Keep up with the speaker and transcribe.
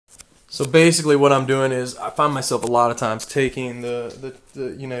So basically what I'm doing is I find myself a lot of times taking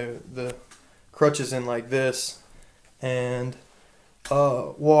the crutches in like this and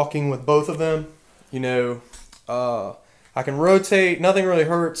walking with both of them. I can rotate. Nothing really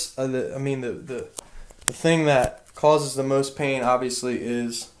hurts. The thing that causes the most pain obviously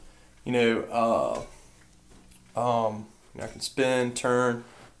is, I can spin, turn,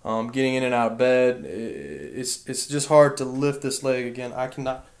 getting in and out of bed. It's just hard to lift this leg again. I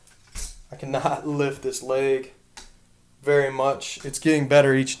cannot lift this leg very much. It's getting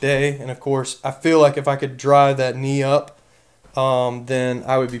better each day, and of course, I feel like if I could drive that knee up, then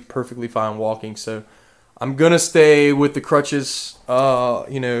I would be perfectly fine walking. So I'm gonna stay with the crutches,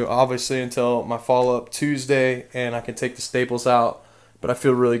 obviously until my follow-up Tuesday, and I can take the staples out. But I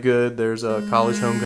feel really good. There's a college homecoming